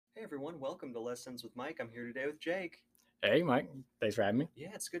Hey everyone, welcome to Lessons with Mike. I'm here today with Jake. Hey, Mike. Thanks for having me. Yeah,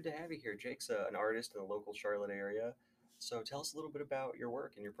 it's good to have you here. Jake's an artist in the local Charlotte area. So tell us a little bit about your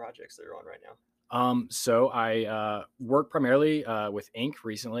work and your projects that you're on right now. So I work primarily with ink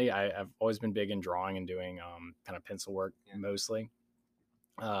recently. I've always been big in drawing and doing kind of pencil work Yeah, mostly.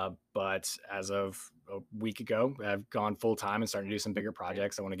 But as of a week ago, I've gone full time and starting to do some bigger yeah,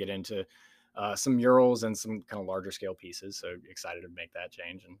 projects. I want to get into some murals and some kind of larger scale pieces. So excited to make that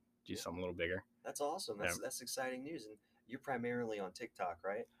change and do yeah. something a little bigger. That's awesome. Yeah. That's exciting news. And you're primarily on TikTok,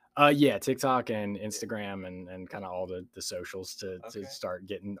 right? Yeah, TikTok and Yeah. Instagram and kind of all the socials to Okay. start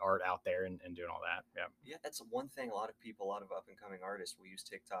getting art out there and doing all that. Yeah. Yeah, that's one thing. A lot of people, a lot of up and coming artists will use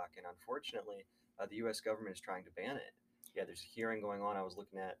TikTok, and unfortunately, the U.S. government is trying to ban it. Yeah, there's a hearing going on. I was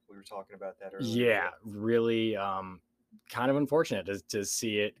looking at. We were talking about that earlier. Yeah, But really, kind of unfortunate to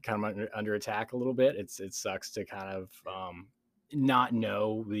see it kind of under attack a little bit. It sucks to kind of yeah, not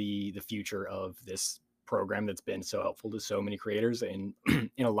know the future of this program that's been so helpful to so many creators in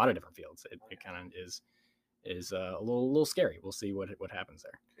in a lot of different fields. It, oh, it yeah. kind of is a little scary. We'll see what happens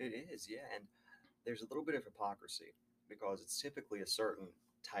there. It is. Yeah, and there's a little bit of hypocrisy because it's typically a certain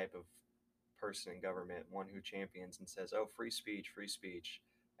type of person in government, one who champions and says, "Oh, free speech,"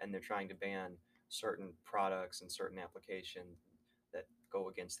 and they're trying to ban certain products and certain applications that go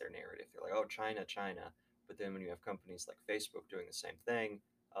against their narrative. They're like, "Oh, China, China," but then when you have companies like Facebook doing the same thing,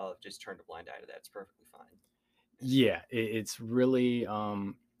 just turn a blind eye to that. It's perfectly fine. Yeah, Yeah, it's really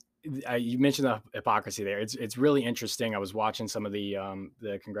you mentioned the hypocrisy there. It's really interesting. I was watching some of the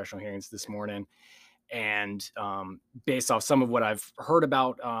congressional hearings this yeah, morning, and based off some of what I've heard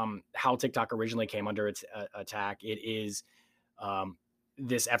about how TikTok originally came under its attack, it is um,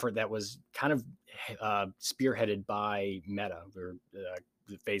 this effort that was kind of spearheaded by Meta or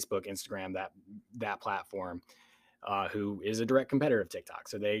Facebook, Instagram, that platform, who is a direct competitor of TikTok.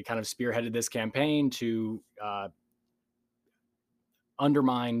 So they kind of spearheaded this campaign to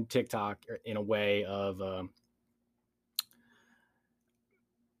undermine TikTok in a way of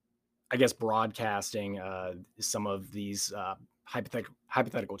I guess broadcasting some of these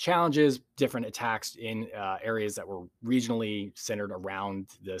hypothetical challenges, different attacks in areas that were regionally centered around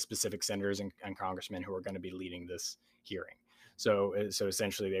the specific senators and congressmen who are going to be leading this hearing. So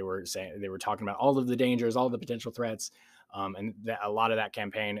essentially, they were talking about all of the dangers, all of the potential threats, and a lot of that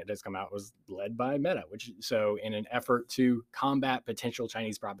campaign that has come out was led by Meta. Which so in an effort to combat potential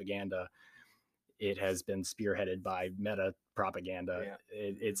Chinese propaganda, it has been spearheaded by Meta propaganda. yeah.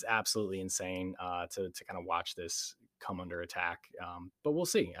 Hmm. It's absolutely insane to kind of watch this come under attack. But we'll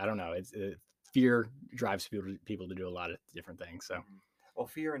see. I don't know. Fear drives people to do a lot of different things. So Hmm. Well,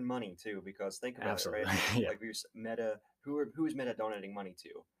 fear and money too, because think about it, right? absolutely, yeah. Like we Meta, who is Meta donating money to?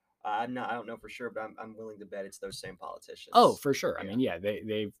 I'm not. I don't know for sure, but I'm willing to bet it's those same Oh, politicians. for sure. I Yeah, mean, yeah,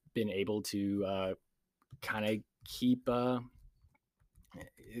 they've been able to kind of keep.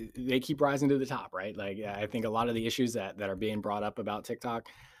 They keep rising to the top, right? Like I think a lot of the issues that are being brought up about TikTok,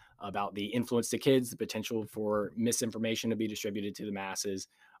 about the influence to kids, the potential for misinformation to be distributed to the masses,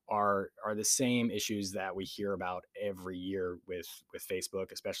 are the same issues that we hear about every year with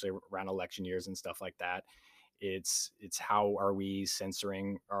Facebook, especially around election years and stuff like that. It's how are we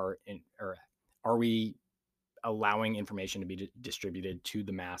censoring or are we allowing information to be distributed to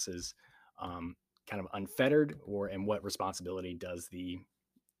the masses, um, kind of unfettered, or and what responsibility does the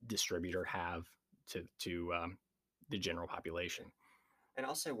distributor have to the general population? yeah. And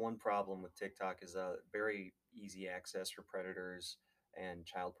I'll say one problem with TikTok is very easy access for predators and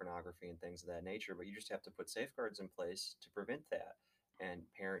child pornography and things of that nature. But you just have to put safeguards in place to prevent that. And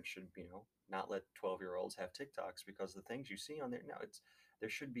parents should, not let 12-year-olds have TikToks because the things you see on there, no, there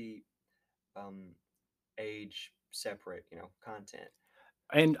should be um, age separate, content.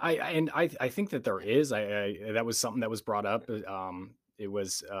 And I think that there Yeah, is. That was something that was brought up. It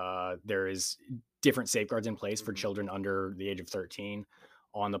was there is different safeguards in place for hmm, children under the age of 13 yeah,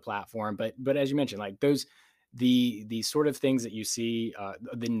 on the platform. But as you mentioned, like those the sort of things that you see,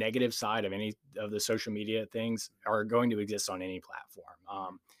 the negative side of any of the social media things are going to exist on any platform.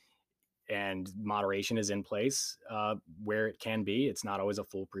 hmm, And moderation is in place where it can be. It's not always a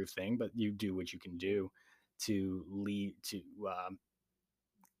foolproof thing, but you do what you can yeah, do to lead to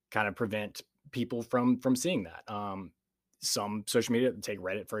kind of prevent people from seeing that. Some social media, take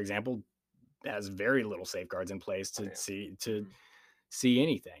Reddit for example, has very little safeguards in place oh to yeah, to hmm, see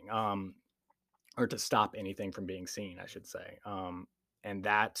anything, or to stop anything from being seen, I should say. And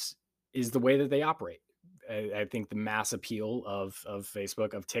that is the way that they operate. I think the mass appeal of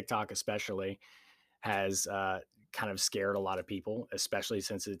Facebook, of TikTok especially, has kind of scared a lot of people, especially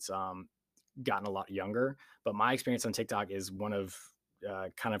since it's gotten a lot younger. But my experience on TikTok is one of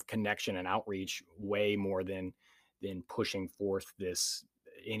kind of connection and outreach way more than pushing forth this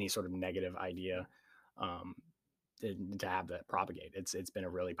any sort of negative idea, um, to have that propagate. It's been a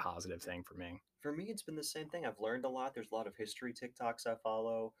really positive thing for me. For me, it's been the same thing. I've learned a lot. There's a lot of history TikToks I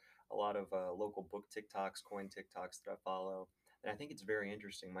follow, a lot of local book TikToks, coin TikToks that I follow, and I think it's very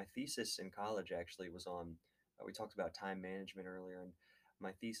interesting. My thesis in college actually was on. We talked about time management earlier, and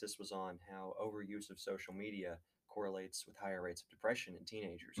my thesis was on how overuse of social media correlates with higher rates of depression in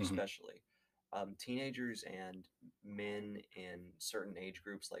teenagers, Hmm. especially. Teenagers and men in certain age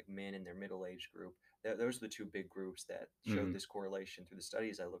groups, like men in their middle age group, those are the two big groups that showed Hmm. this correlation through the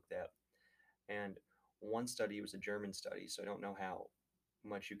studies I looked at. And one study was a German study, so I don't know how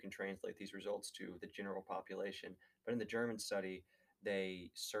much you can translate these results to the general population. But in the German study,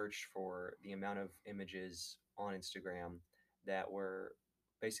 they searched for the amount of images on Instagram that were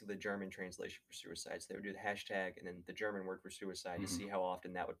basically the German translation for suicide. So they would do the hashtag and then the German word for suicide to Hmm. see how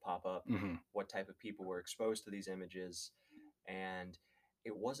often that would pop up, Hmm. what type of people were exposed to these images. And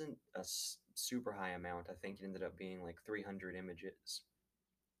it wasn't a super high amount. I think it ended up being like 300 images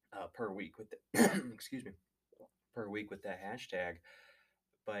per week with the excuse me, per week with that hashtag.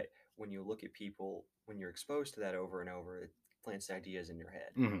 But when you look at people, when you're exposed to that over and over, it plants ideas in your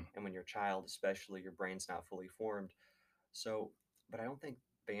head. Hmm. And when you're a child, especially, your brain's not fully formed. So, but I don't think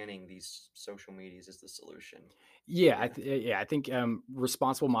banning these social medias is the solution. Yeah, Yeah, yeah, I think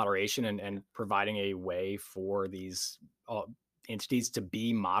responsible moderation yeah, and providing a way for these uh, entities to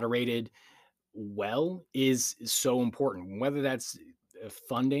be moderated well is so important. Whether that's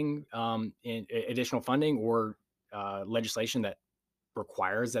funding, additional funding, or legislation that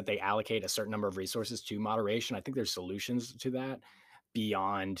requires that they allocate a certain number of resources to moderation. I think there's solutions to that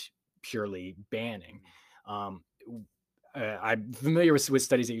beyond purely banning. mhm, Um, I'm familiar with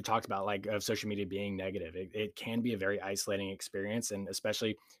studies that you talked about, like of social media being negative. It can be a very isolating experience, and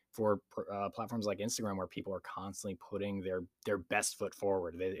especially for platforms like Instagram, where people are constantly putting their best foot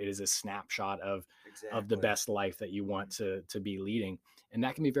forward. It is a snapshot of the exactly. best life that you want Mhm. to be leading, and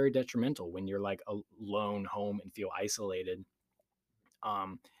that can be very detrimental when you're like alone home and feel isolated.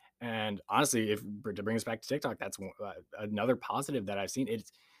 um, and honestly, if to bring us back to TikTok, that's another positive that I've seen.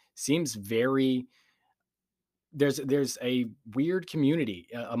 It seems very there's a weird community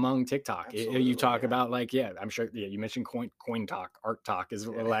among TikTok. You Absolutely, talk yeah, about like, yeah, I'm sure, yeah, you mentioned coin talk, art talk is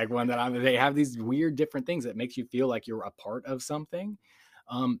yeah. like one that they have these weird different things that makes you feel like you're a part of something.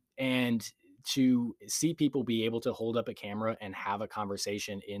 And to see people be able to hold up a camera and have a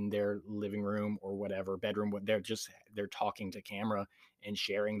conversation in their living room or whatever bedroom, what they're talking to camera and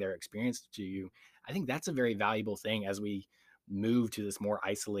sharing their experience to you. I think that's a very valuable thing as we move to this more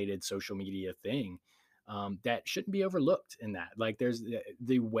isolated social media thing, that shouldn't be overlooked in that. Like, there's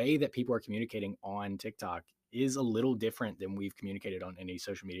the way that people are communicating on TikTok is a little different than we've communicated on any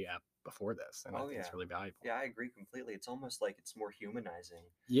social media app before this, and I Oh think yeah. it's really valuable. Yeah, I agree completely. It's almost like it's more humanizing.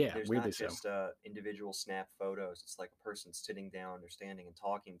 Yeah, There's weirdly not so. just individual snap photos. It's like a person sitting down or standing and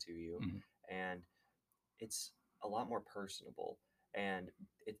talking to you, Mhm. and it's a lot more personable. And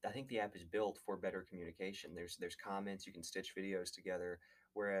I think the app is built for better communication. There's comments, you can stitch videos together,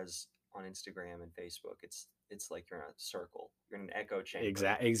 whereas on Instagram and Facebook, it's like you're in a circle. You're in an echo chamber.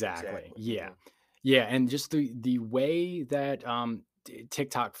 Exactly. Exactly. Yeah. Yeah. Yeah, and just the way that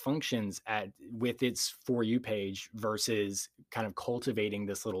TikTok functions at with its for you page versus kind of cultivating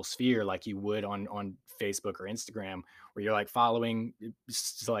this little sphere like you would on Facebook or Instagram, where you're like following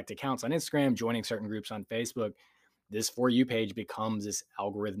select accounts on Instagram, joining certain groups on Facebook. This for you page becomes this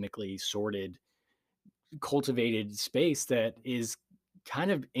algorithmically sorted, cultivated space that is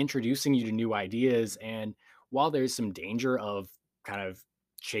kind of introducing you to new ideas. And while there's some danger of kind of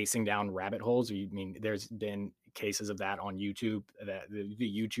chasing down rabbit holes, I mean, there's been cases of that on YouTube, that the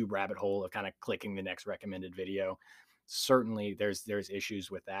YouTube rabbit hole of kind of clicking the next recommended video. Certainly, there's issues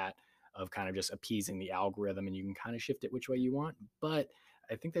with that, of kind of just appeasing the algorithm, and you can kind of shift it which way you want. But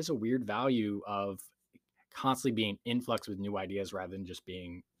I think there's a weird value of constantly being influx with new ideas rather than just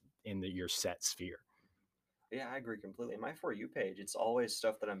being in your set sphere. Yeah, I agree completely. My For You page, it's always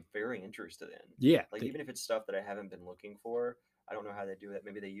stuff that I'm very interested in. Yeah. Like even if it's stuff that I haven't been looking for, I don't know how they do it.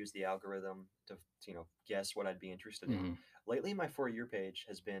 Maybe they use the algorithm to guess what I'd be interested in. Mhm. Lately, my For You page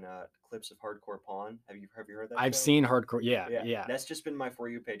has been clips of Hardcore Pawn. Have you heard that I've show? seen hardcore. Yeah, Yeah, yeah, that's just been my For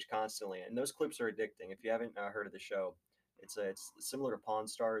You page constantly, and those clips are addicting. If you haven't heard of the show, it's similar to Pawn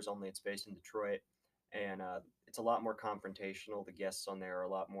Stars, only it's based in Detroit, and it's a lot more confrontational. The guests on there are a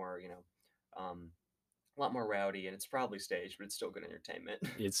lot more, um, a lot more rowdy, and it's probably staged, but it's still good entertainment.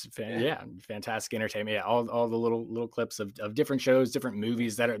 Yeah. Yeah, fantastic entertainment. Yeah, all the little clips of different shows, different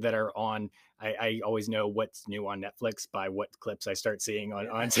movies that are on. I always know what's new on Netflix by what clips I start seeing on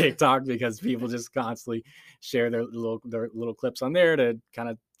Yeah. TikTok, because people just constantly share their little clips on there to kind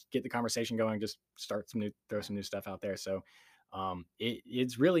of get the conversation going, just start some new throw Yeah. some new stuff out there. So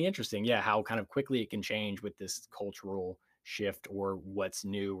it's really interesting, yeah, how kind of quickly it can change with this cultural shift or what's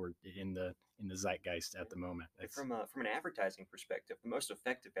new or in the zeitgeist Yeah. at the moment. It's From an advertising perspective, the most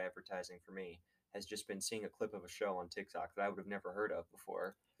effective advertising for me has just been seeing a clip of a show on TikTok that I would have never heard of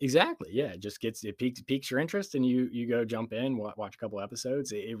before. Exactly. Yeah. Yeah, it just gets it piques your interest, and you go jump in, watch a couple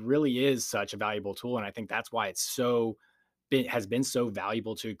episodes. It really is such a valuable tool, and I think that's why it's so been has been so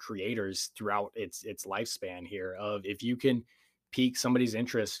valuable to creators throughout its lifespan here. Of if you can pique somebody's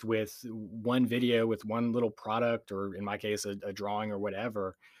interest with one video, with one little product, or in my case, a drawing or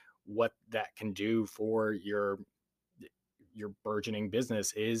whatever, what that can do for your burgeoning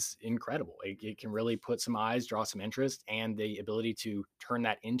business is incredible. It can really put some eyes, draw some interest, and the ability to turn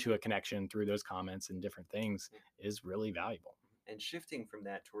that into a connection through those comments and different things Yeah. is really valuable. And shifting from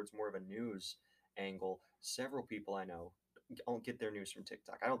that towards more of a news angle, several people I know don't get their news from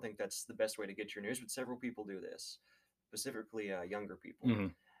TikTok. I don't think that's the best way to get your news, but several people do this, specifically younger people. Hmm.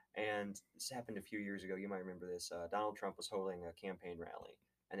 And this happened a few years ago. You might remember this. Donald Trump was holding a campaign rally,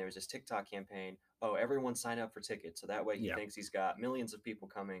 and there was this TikTok campaign. Oh, everyone sign up for tickets. So that way he Yeah. thinks he's got millions of people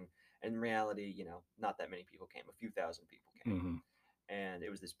coming. And in reality, not that many people came. A few thousand people came. Hmm. And it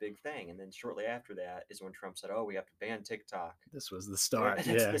was this big thing. And then shortly after that is when Trump said, "Oh, we have to ban TikTok." This was the Yeah, start. that's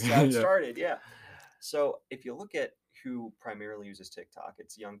Yeah. that's how it Yeah. started. Yeah. So if you look at who primarily uses TikTok,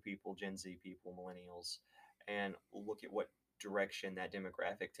 it's young people, Gen Z people, millennials, and look at what direction that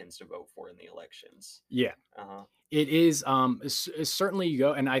demographic tends to vote for in the elections. Yeah. Uh huh. It is certainly you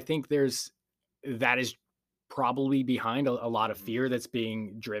go, and I think that is probably behind a lot of Hmm. fear that's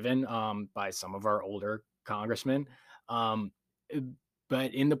being driven by some of our older congressmen. Um, uh,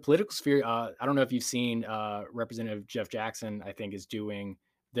 but in the political sphere, I don't know if you've seen Representative Jeff Jackson. I think is doing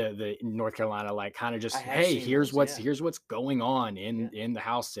the North Carolina, like, kind of I just, have hey, seen those. Yeah. here's what's going on Yeah. in the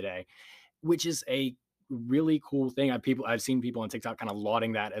House today, which is a really cool thing. I've seen people on TikTok kind of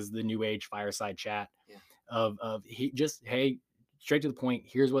lauding that as the new age fireside chat Yeah. of he just, hey, straight to the point,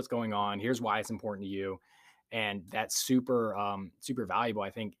 here's what's going on, here's why it's important to you. And that's super valuable. I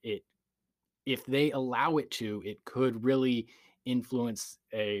think it if they allow it to, it could really influence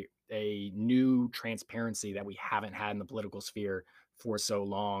a new transparency that we haven't had in the political sphere for so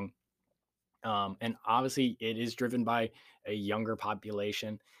long. And obviously it is driven by a younger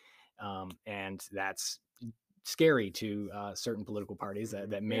population, and that's scary to certain political parties Hmm.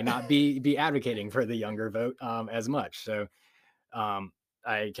 that may Yeah. not be advocating for the younger vote as much. So um,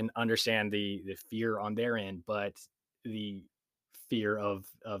 I can understand the fear on their end, but the fear of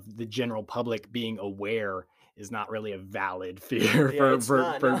the general public being aware is not really a valid fear Yeah. It's for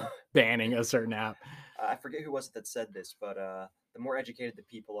not. No. banning a certain app. I forget who was it that said this, but the more educated the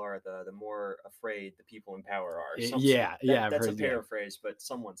people are, the more afraid the people in power are. Yeah, yeah, I've That's a heard. Yeah, paraphrase, but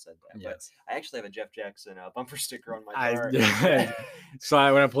someone said that. But yes. I actually have a Jeff Jackson bumper sticker on my I car. Yeah.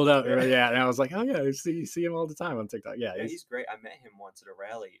 so when I pulled up, Yeah. yeah, and I was like, oh yeah, I see him all the time on TikTok. Yeah, Yeah, he's he's great. I met him once at a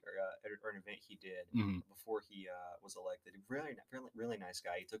rally or an event he did mhm, before he was elected. Really nice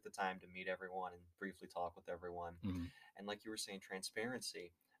guy. He took the time to meet everyone and briefly talk with everyone. mhm. And like you were saying,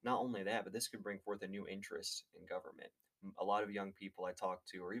 transparency. Not only that, but this could bring forth a new interest in government. A lot of young people I talk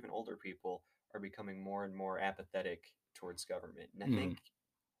to, or even older people, are becoming more and more apathetic towards government. And I Mhm. think,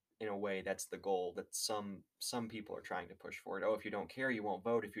 in a way, that's the goal that some people are trying to push forward. Oh, if you don't care, you won't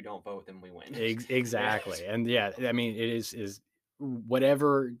vote. If you don't vote, then we win. Yeah. Exactly. And yeah, I mean, it is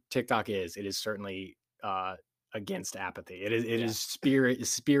whatever TikTok is, it is certainly against apathy. It Yeah. is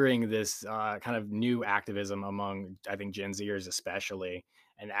spearing this kind of new activism among, I think, Gen Zers especially.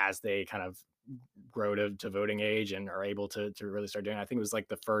 And as they kind of grow to voting age and are able to really start doing it, I think it was like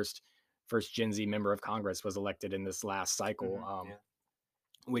the first Gen Z member of Congress was elected in this last cycle. Yeah.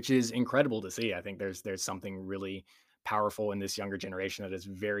 Which is incredible to see. I think there's something really powerful in this younger generation that is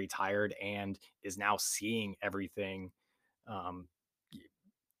very tired and is now seeing everything, um,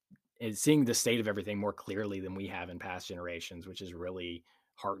 is seeing the state of everything more clearly than we have in past generations, which is really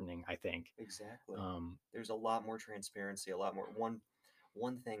heartening, I think. Exactly. Um, There's a lot more transparency, a lot more.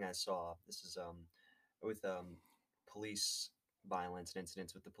 One thing I saw. This is with police violence and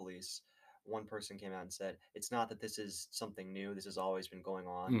incidents with the police. One person came out and said, "It's not that this is something new. This has always been going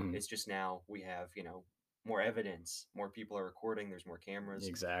on. mhm, It's just now we have more evidence. More people are recording. There's more cameras. I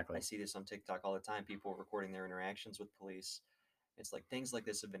exactly. see this on TikTok all the time. People recording their interactions with police." It's like things like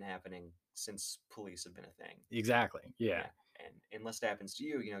this have been happening since police have been a thing. Exactly. Yeah. Yeah. And unless it happens to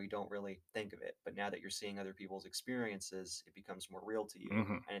you, you don't really think of it. But now that you're seeing other people's experiences, it becomes more real to you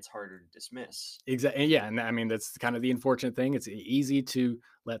Hmm. and it's harder to dismiss. Exactly. Yeah, and I mean that's kind of the unfortunate thing. It's easy to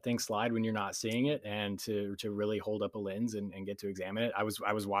let things slide when you're not seeing it, and to really hold up a lens and get to examine it. I was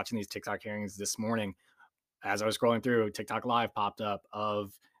watching these TikTok hearings this morning as I was scrolling through. TikTok Live popped up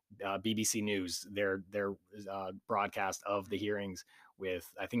of BBC News, their broadcast of the hearings with,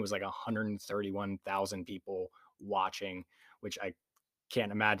 I think it was like 131,000 people watching, which I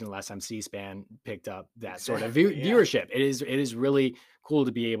can't imagine the last time C-SPAN picked up that sort of Exactly. Yeah. viewership. It is really cool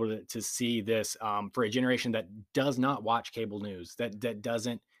to be able to see this for a generation that does not watch cable news, that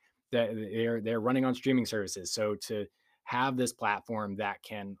doesn't, that they're running on streaming services. So to have this platform that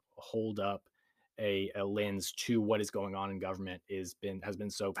can hold up a lens to what is going on in government has been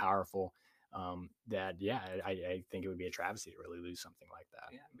so powerful, that yeah, I think it would be a travesty to really lose something like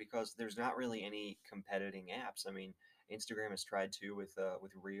that. Yeah, because there's not really any competing apps. I mean, Instagram has tried to with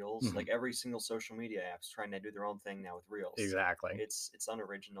Reels. Mhm. Like every single social media app's trying to do their own thing now with Reels. Exactly. It's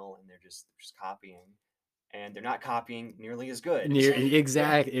unoriginal and they're just copying, and they're not copying nearly as good. Near Yeah,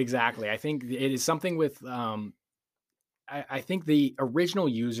 exactly. I think it is something with I think the original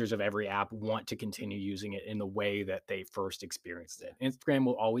users of every app want to continue using it in the way that they first experienced yeah. it. Instagram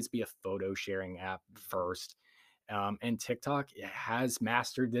will always be a photo sharing app first. And TikTok has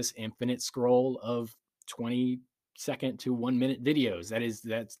mastered this infinite scroll of 20-second to 1 minute videos.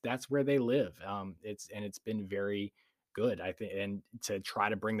 That's where they live. It's been very good, I think. And to try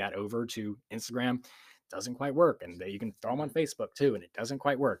to bring that over to Instagram doesn't quite work. And you can throw them on Hmm. Facebook too, and it doesn't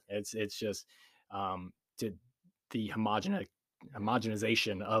quite work. It's just to the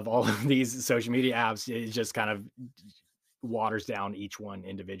homogenization of all of these social media apps, it just kind of waters down each one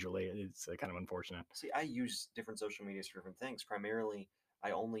individually. It's kind of unfortunate. See, I use different social medias for different things. Primarily,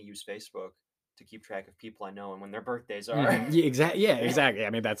 I only use Facebook to keep track of people I know and when their birthdays are. Mhm. Yeah, exactly. Yeah, Yeah, exactly. I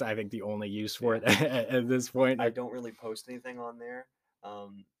mean, that's, I think, the only use for yeah. it at this point. I don't really post anything on there.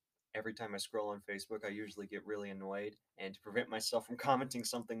 Um, every time I scroll on Facebook, I usually get really annoyed, and to prevent myself from commenting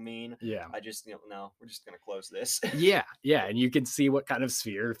something mean, Yeah. I just no, we're just gonna close this. Yeah, yeah, and you can see what kind of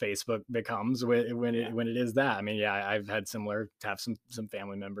sphere Facebook becomes Yeah, when it is that. I mean, yeah, I've had similar to have some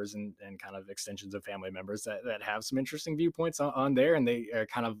family members and kind of extensions of family members that have some interesting viewpoints on there, and they are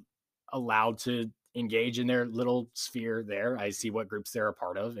kind of allowed to engage in their little sphere there. I see what groups they're a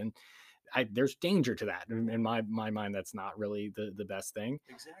part of, and there's danger to that. yeah, In my mind, that's not really the best thing.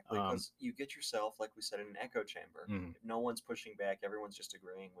 exactly. Um, Because you get yourself, like we said, in an echo chamber. mm, If no one's pushing back, everyone's just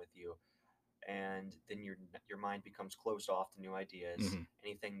agreeing with you, and then your mind becomes closed off to new ideas. mhm.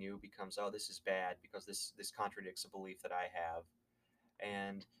 Anything new becomes, oh, this is bad because this contradicts a belief that I have,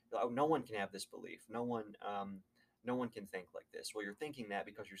 and oh, no one can have this belief. No one can think like this. Well, you're thinking that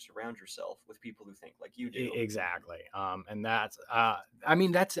because you surround yourself with people who think like you do. Exactly. And that's, I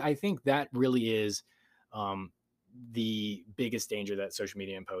mean, I think that really is um, the biggest danger that social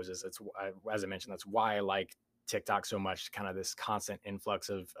media imposes. As I mentioned, that's why I like TikTok so much, kind of this constant influx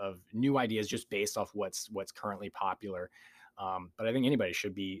of new ideas just based off what's currently popular. But I think anybody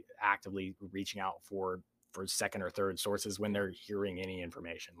should be actively reaching out for second or third sources when Yeah, they're hearing any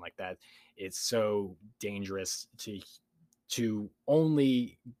information like that. It's so dangerous to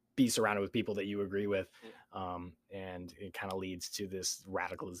only be surrounded with people that you agree with, yeah. and it kind of leads to this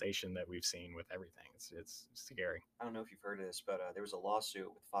radicalization that we've seen with everything. It's scary. I don't know if you've heard of this, but there was a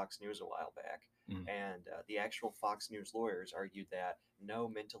lawsuit with Fox News a while back, Mm. and the actual Fox News lawyers argued that no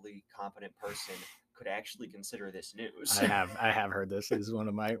mentally competent person could actually consider this news. I have heard this. This is one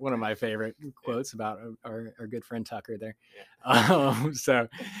of my favorite Yeah, quotes about our good friend Tucker there. yeah, So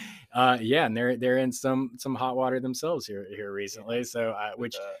yeah, and they're in some hot water themselves here yeah. recently. So With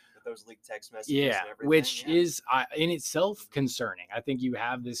which, with those leaked text messages yeah, and everything. which Yeah, is in itself concerning. I think you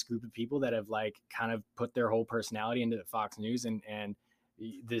have this group of people that have like kind of put their whole personality into Fox News, and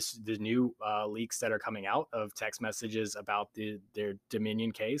the new leaks that are coming out of text messages about their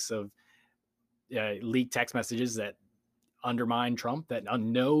Dominion case of leaked text messages that undermine Trump, that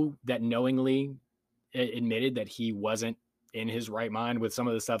knowingly admitted that he wasn't in his right mind with some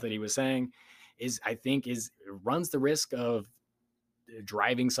of the stuff that he was saying, is, I think, is runs the risk of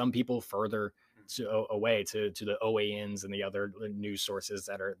driving some people further away to the OANs and the other news sources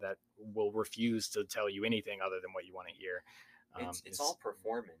that will refuse to tell you anything other than what you want to hear. it's all It's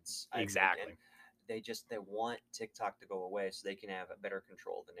performance, I think, and exactly. they want TikTok to go away so they can have a better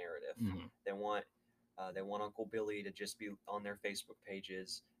control of the narrative. Mhm. They want They want Uncle Billy to just be on their Facebook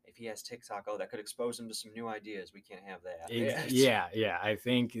pages. If he has TikTok, oh, that could expose him to some new ideas. We can't have that. Yeah. Yeah. I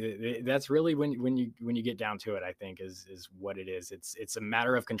think that's really when you get down to it. I think is what it is. It's a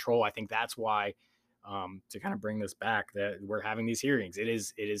matter of control. I think that's why, to kind of bring this back, that we're having these hearings. It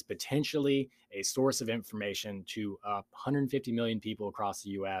is potentially a source of information to 150 million people across the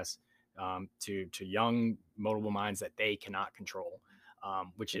U.S. To young multiple minds that they cannot control,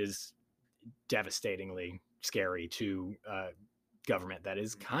 which is devastatingly scary to government that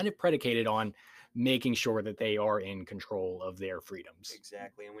is kind of predicated on making sure that they are in control of their freedoms.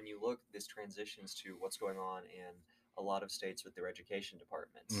 Exactly. And when you look, this transitions to what's going on in a lot of states with their education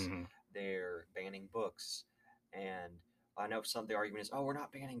departments. Mm-hmm. They're banning books. And I know some of the argument is, oh, we're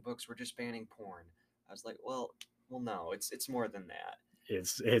not banning books, we're just banning porn. I was like, well, no, it's more than that.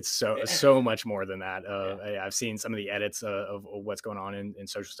 It's so much more than that. Yeah. I've seen some of the edits of what's going on in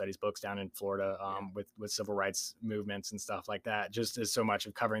social studies books down in Florida, with civil rights movements and stuff like that. Just as so much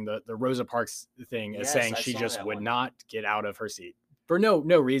of covering the Rosa Parks thing as Yes, saying I she saw just that would one. not get out of her seat for no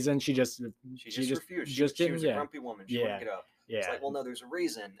reason. She just refused. She didn't. was a grumpy woman. She wouldn't get up. It's Yeah, like, well, no, there's a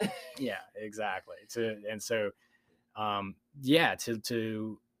reason. yeah, exactly. And so yeah,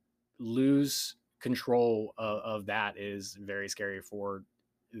 to lose control of that is very scary for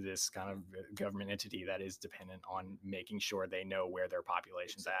this kind of government entity that is dependent on making sure they know where their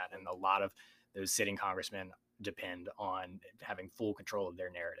population's at. And a lot of those sitting congressmen depend on having full control of their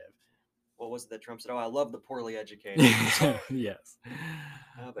narrative. What was it that Trump said? Oh, I love the poorly educated. Yes.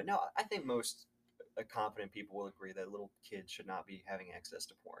 But no, I think most competent people will agree that little kids should not be having access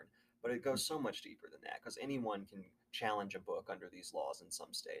to porn. But it goes so much deeper than that, because anyone can challenge a book under these laws in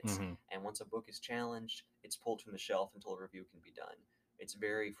some states. Mm-hmm. And once a book is challenged, it's pulled from the shelf until a review can be done. It's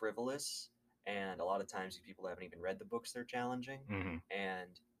very frivolous, and a lot of times these people haven't even read the books they're challenging. Mm-hmm.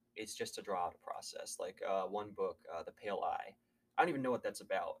 And it's just a draw out process. Like one book, The Pale Eye. I don't even know what that's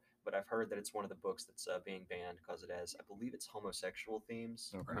about, but I've heard that it's one of the books that's being banned because it has, I believe it's homosexual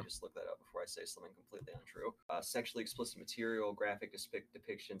themes. Okay. Let me just look that up before I say something completely untrue. Sexually explicit material, graphic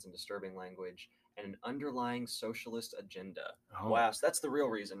depictions, and disturbing language, and an underlying socialist agenda. Oh. Wow, so that's the real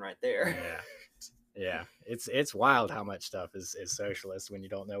reason right there. Yeah. Yeah, it's wild how much stuff is socialist when you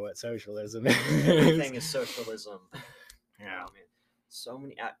don't know what socialism is. Everything is socialism. Yeah. Oh, man. So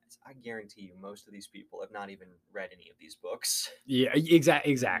many. I guarantee you, most of these people have not even read any of these books. Yeah,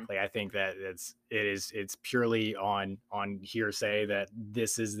 exactly. I think that it's purely on hearsay that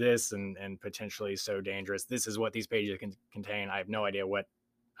this is this and potentially so dangerous. This is what these pages can contain. I have no idea what.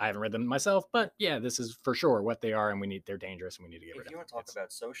 I haven't read them myself, but yeah, this is for sure what they are, and they're dangerous, and we need to get rid of them. If you want to talk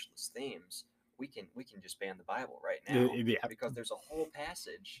about socialist themes, we can just ban the Bible right now, because there's a whole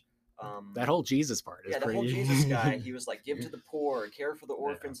passage. That whole Jesus part is the pretty. whole Jesus guy. He was like, give to the poor, care for the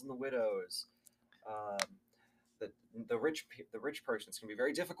orphans and the widows. The rich person. It's gonna be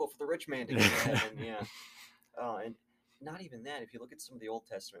very difficult for the rich man to get to heaven. Yeah, and not even that. If you look at some of the Old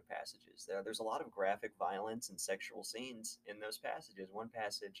Testament passages, there's a lot of graphic violence and sexual scenes in those passages. One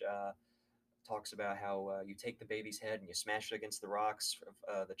passage talks about how you take the baby's head and you smash it against the rocks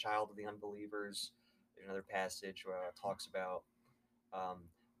of the child of the unbelievers. There's another passage where it talks about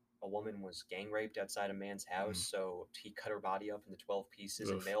a woman was gang raped outside a man's house, so he cut her body up into 12 pieces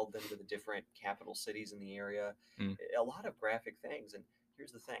and mailed them to the different capital cities in the area. A lot of graphic things. And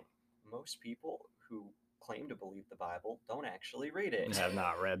here's the thing: most people who claim to believe the Bible don't actually read it. Have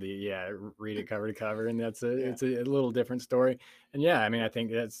not read read it cover to cover, and it's a little different story. And yeah, I mean, I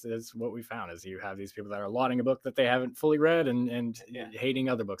think that's what we found is you have these people that are lauding a book that they haven't fully read and hating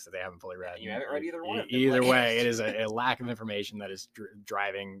other books that they haven't fully read. And you haven't read either one of them. Either way, it is a lack of information that is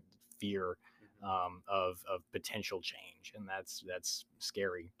driving fear of potential change, and that's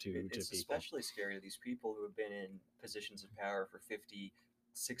scary to people. It's especially scary to these people who have been in positions of power for 50,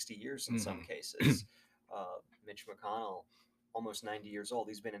 60 years in some cases. Mitch McConnell, almost 90 years old.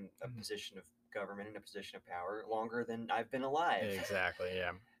 He's been in a position of government, in a position of power, longer than I've been alive. Exactly,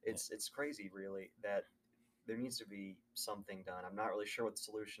 yeah. It's crazy, really, that there needs to be something done. I'm not really sure what the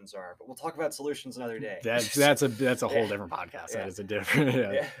solutions are, but we'll talk about solutions another day. That's a whole different podcast. That is a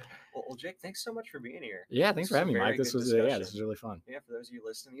different. Well, Jake, thanks so much for being here. Yeah, thanks for having me, Mike. This was really fun. Yeah, for those of you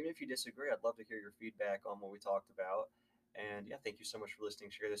listening, even if you disagree, I'd love to hear your feedback on what we talked about. And yeah, thank you so much for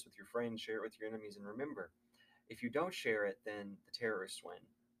listening. Share this with your friends, share it with your enemies, and remember, if you don't share it, then the terrorists win.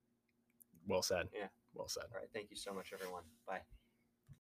 Well said. Yeah. Well said. All right. Thank you so much, everyone. Bye.